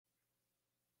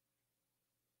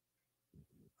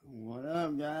What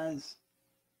up, guys?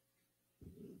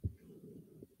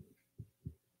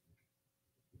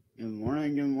 Good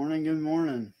morning, good morning, good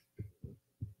morning.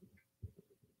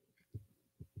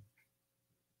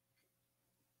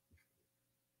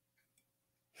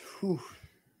 Whew.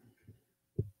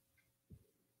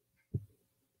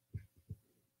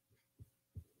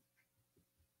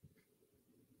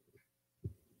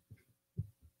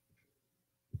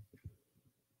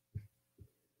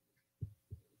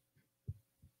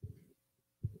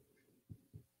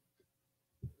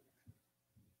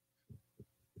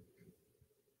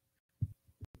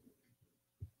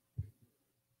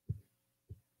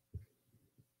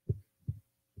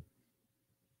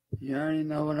 You already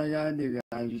know what I gotta do,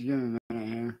 guys. Just give me a minute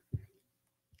here.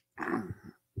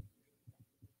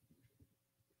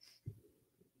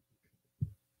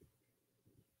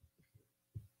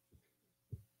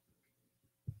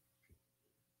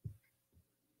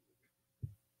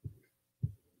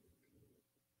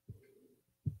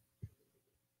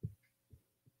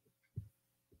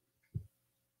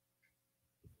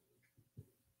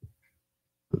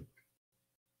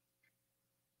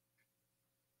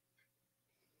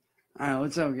 Alright,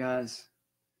 what's up, guys?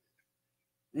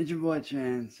 It's your boy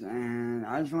Chance, and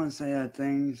I just want to say that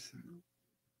things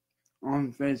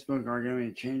on Facebook are going to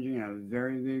be changing in a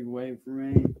very big way for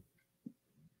me.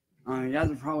 You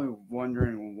guys are probably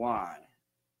wondering why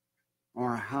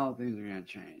or how things are going to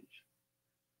change.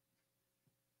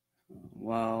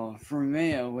 Well, for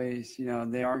me at least,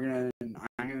 I'm going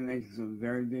to make some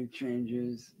very big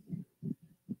changes.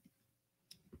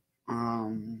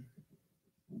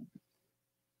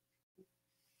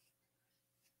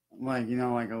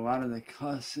 Like a lot of the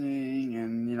cussing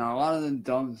and, a lot of the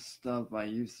dumb stuff I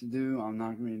used to do, I'm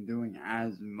not going to be doing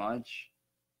as much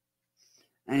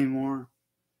anymore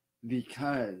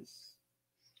because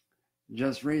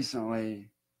just recently,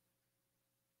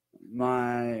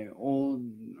 my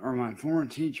former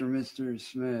teacher, Mr.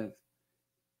 Smith,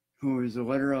 who is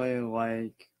literally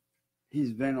like,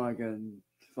 he's been like a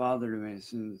father to me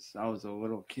since I was a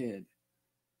little kid.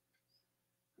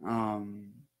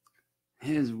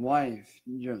 His wife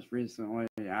just recently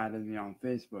added me on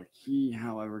Facebook. He,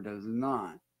 however, does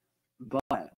not.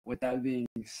 But with that being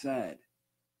said,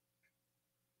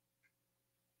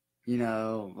 there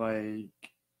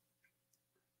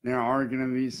are going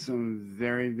to be some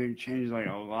very big changes, like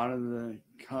a lot of the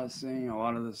cussing, a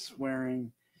lot of the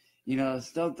swearing,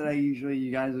 stuff that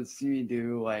you guys would see me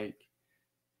do,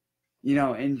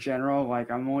 in general,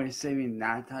 like I'm always saving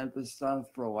that type of stuff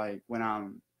for like when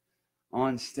I'm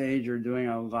on stage or doing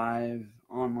a live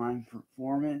online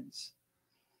performance,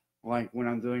 like when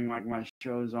I'm doing like my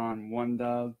shows on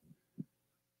OneDub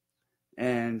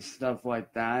and stuff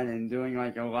like that, and doing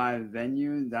like a live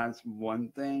venue, that's one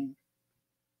thing.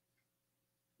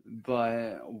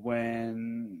 But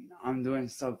when I'm doing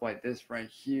stuff like this right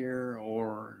here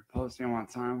or posting on my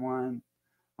timeline,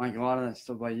 like a lot of that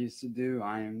stuff I used to do,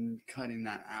 I am cutting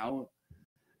that out,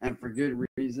 and for good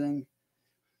reason,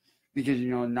 because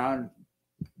not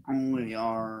only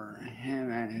are him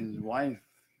and his wife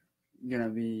gonna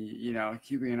be,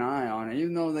 keeping an eye on it.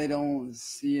 Even though they don't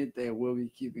see it, they will be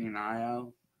keeping an eye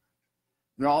out.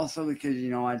 But also because,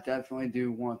 I definitely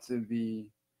do want to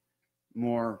be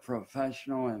more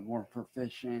professional and more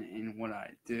proficient in what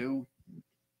I do.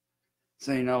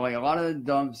 So, like a lot of the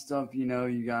dumb stuff,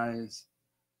 you guys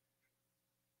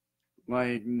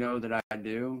know that I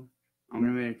do. I'm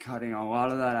gonna be cutting a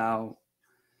lot of that out.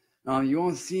 You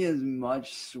won't see as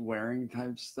much swearing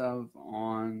type stuff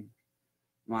on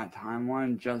my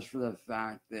timeline, just for the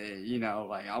fact that,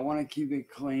 I want to keep it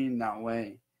clean. That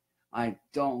way I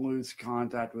don't lose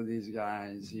contact with these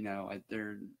guys.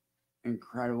 They're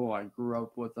incredible. I grew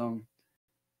up with them.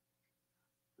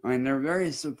 I mean, they're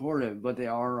very supportive, but they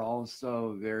are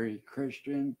also very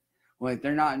Christian. Like,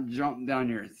 they're not jump down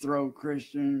your throat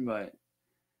Christian, but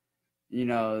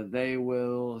they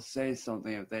will say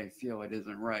something if they feel it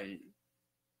isn't right.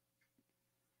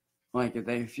 Like, if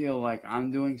they feel like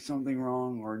I'm doing something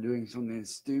wrong or doing something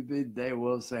stupid, they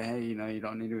will say, hey, you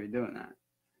don't need to be doing that.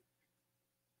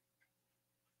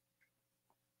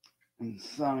 And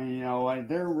so,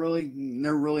 they're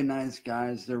really nice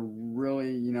guys. They're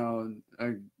really,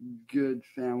 a good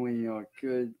family, a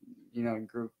good,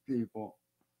 group of people.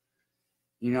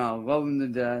 I love them to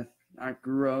death. I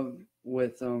grew up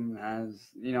with them I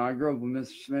grew up with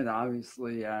Mr. Smith,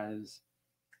 obviously, as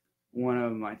one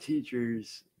of my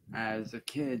teachers as a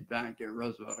kid back at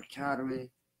Roosevelt Academy.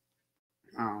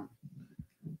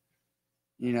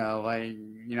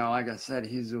 Like I said,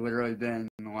 he's literally been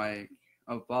like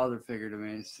a father figure to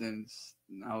me since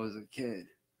I was a kid.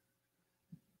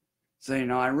 So,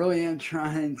 I really am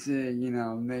trying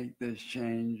to, make this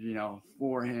change,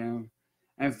 for him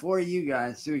and for you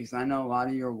guys too, because I know a lot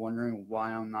of you are wondering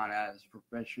why I'm not as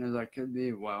proficient as I could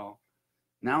be. Well,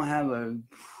 now I have a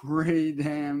pretty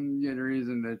damn good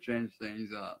reason to change things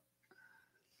up.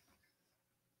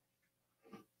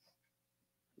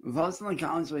 Post in the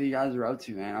comments what you guys are up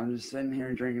to, man. I'm just sitting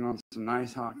here drinking on some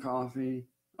nice hot coffee,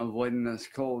 avoiding this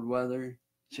cold weather,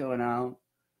 chilling out.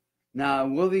 Now,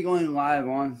 we'll be going live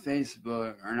on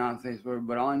Facebook, or not Facebook,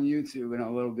 but on YouTube in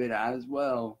a little bit as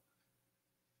well,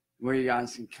 where you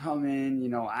guys can come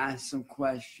in, ask some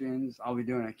questions. I'll be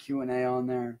doing a Q&A on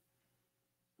there.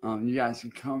 You guys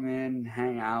can come in,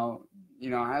 hang out,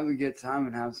 have a good time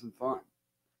and have some fun.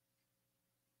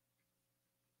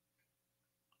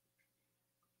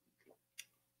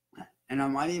 And I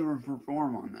might even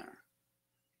perform on there.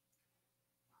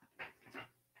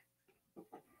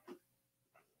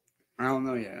 I don't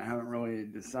know yet. I haven't really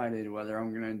decided whether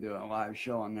I'm going to do a live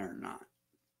show on there or not.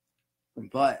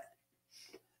 But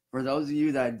for those of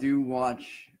you that do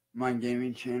watch my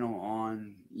gaming channel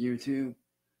on YouTube,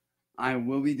 I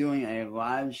will be doing a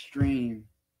live stream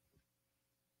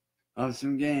of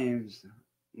some games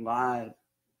live,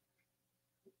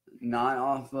 not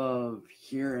off of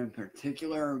here in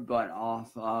particular, but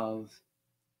off of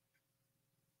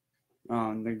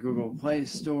the Google Play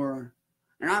Store.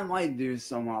 And I might do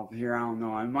some off here. I don't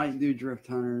know. I might do Drift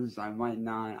Hunters. I might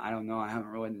not. I don't know. I haven't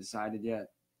really decided yet.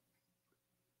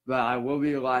 But I will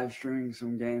be live streaming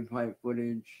some gameplay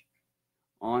footage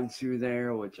onto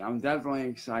there, which I'm definitely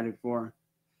excited for.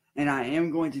 And I am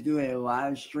going to do a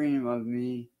live stream of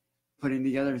me putting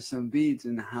together some beats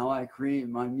and how I create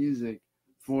my music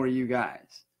for you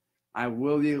guys. I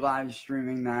will be live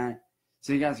streaming that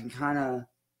so you guys can kind of,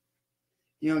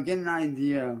 get an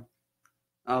idea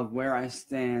of where I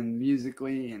stand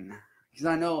musically, and because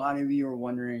I know a lot of you are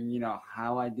wondering,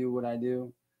 how I do what I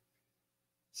do.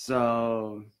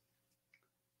 So,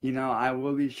 I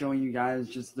will be showing you guys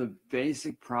just the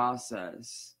basic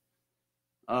process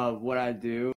of what I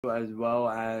do, as well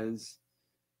as,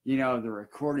 the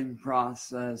recording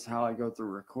process, how I go through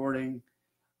recording.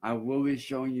 I will be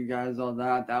showing you guys all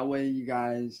that. That way, you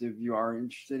guys, if you are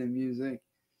interested in music,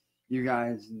 you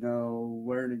guys know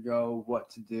where to go, what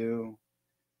to do,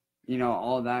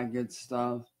 all that good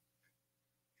stuff.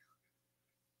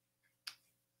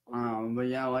 But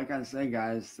yeah, like I said,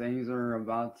 guys, things are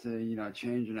about to,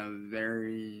 change in a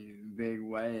very big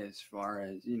way as far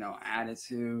as,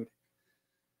 attitude.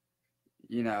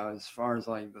 As far as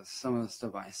like some of the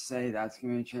stuff I say, that's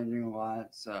going to be changing a lot.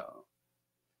 So,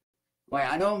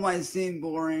 I know it might seem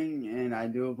boring, and I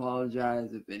do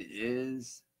apologize if it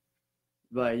is.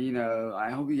 But,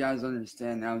 I hope you guys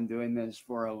understand that I'm doing this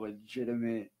for a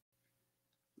legitimate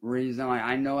reason.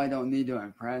 I know I don't need to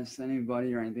impress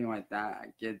anybody or anything like that. I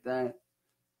get that.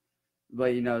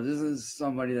 But, this is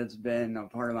somebody that's been a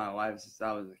part of my life since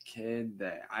I was a kid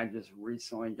that I just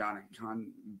recently got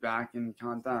back in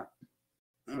contact.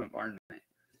 Oh, pardon me.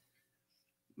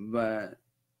 But,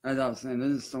 as I was saying,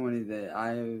 this is somebody that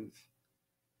I've,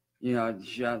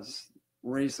 just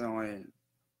recently,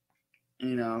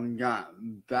 got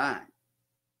back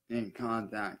in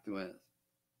contact with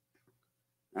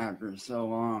after so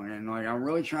long. And, I'm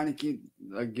really trying to keep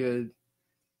a good,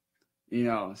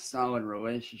 solid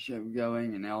relationship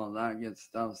going and all of that good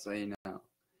stuff. So,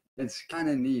 it's kind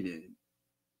of needed.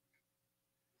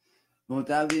 But with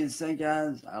that being said,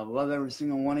 guys, I love every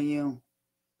single one of you.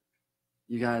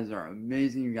 You guys are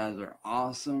amazing. You guys are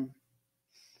awesome.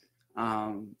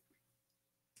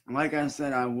 Like I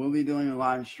said, I will be doing a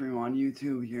live stream on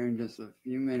YouTube here in just a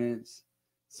few minutes.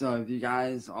 So if you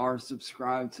guys are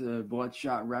subscribed to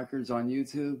Bloodshot Records on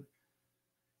YouTube,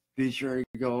 be sure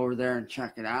to go over there and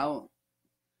check it out.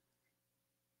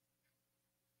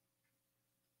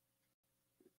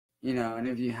 And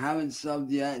if you haven't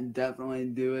subbed yet, definitely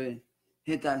do it.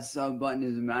 Hit that sub button.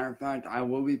 As a matter of fact, I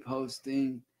will be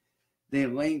posting the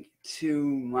link to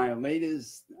my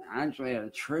latest, actually a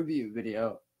tribute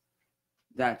video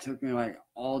that took me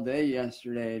all day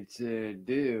yesterday to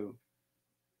do.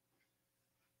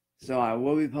 So I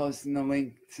will be posting the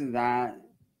link to that,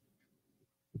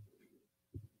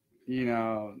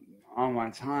 on my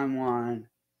timeline,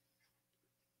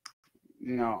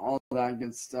 all that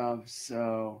good stuff.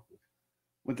 So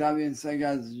with that being said,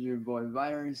 guys, this is your boy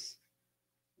Virus.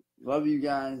 Love you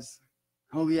guys.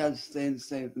 Hope you guys are staying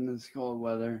safe in this cold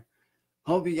weather.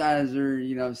 Hope you guys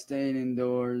are, staying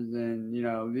indoors and,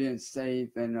 being safe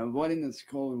and avoiding this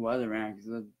cold weather, man, because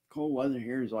the cold weather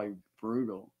here is,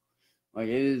 brutal. It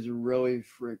is really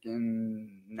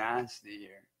freaking nasty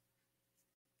here.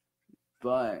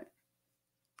 But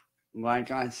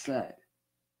like I said,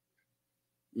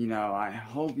 you know, I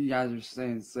hope you guys are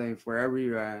staying safe wherever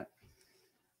you're at.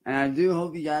 And I do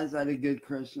hope you guys had a good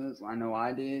Christmas. I know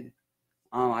I did.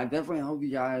 I definitely hope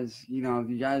you guys, you know, if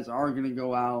you guys are going to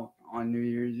go out on New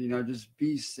Year's, you know, just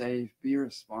be safe, be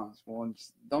responsible, and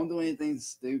just don't do anything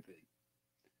stupid.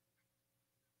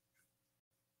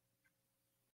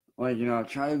 Like, you know,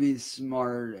 try to be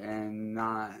smart and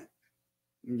not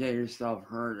get yourself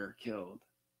hurt or killed.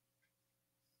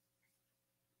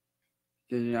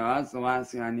 Because, you know, that's the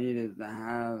last thing I need is to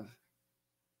have,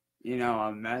 you know,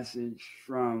 a message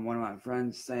from one of my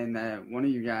friends saying that one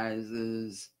of you guys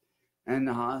is in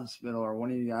the hospital or one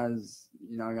of you guys,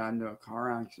 you know, got into a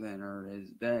car accident or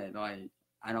is dead. Like,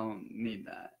 I don't need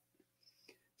that.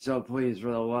 So please,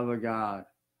 for the love of God,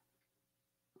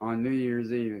 on New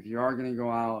Year's Eve, if you are going to go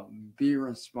out, be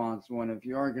responsible. And if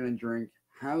you are going to drink,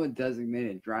 have a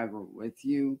designated driver with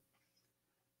you.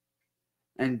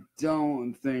 And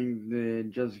don't think that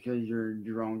just because you're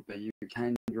drunk that you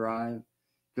can drive.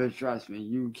 Because trust me,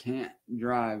 you can't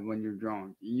drive when you're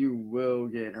drunk. You will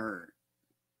get hurt.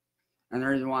 And the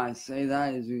reason why I say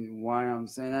that is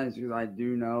because I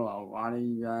do know a lot of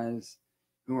you guys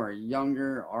who are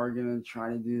younger are going to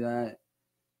try to do that.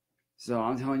 So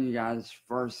I'm telling you guys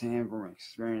firsthand from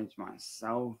experience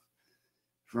myself,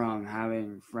 from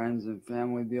having friends and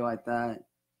family be like that.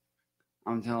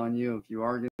 I'm telling you, if you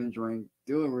are going to drink,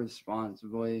 do it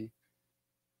responsibly.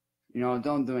 You know,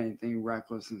 don't do anything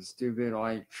reckless and stupid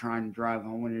like trying to drive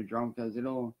home when you're drunk, because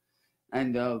it'll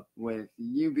end up with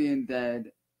you being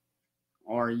dead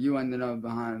or you ended up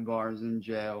behind bars in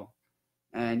jail,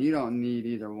 and you don't need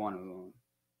either one of them.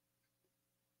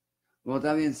 Well, with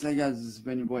that being said, guys, this has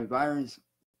been your boy Virus.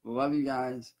 Love you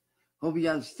guys. Hope you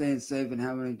guys are staying safe and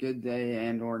having a good day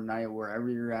and or night wherever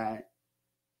you're at.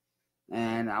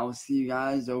 And I will see you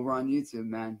guys over on YouTube,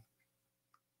 man.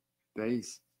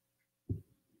 Peace.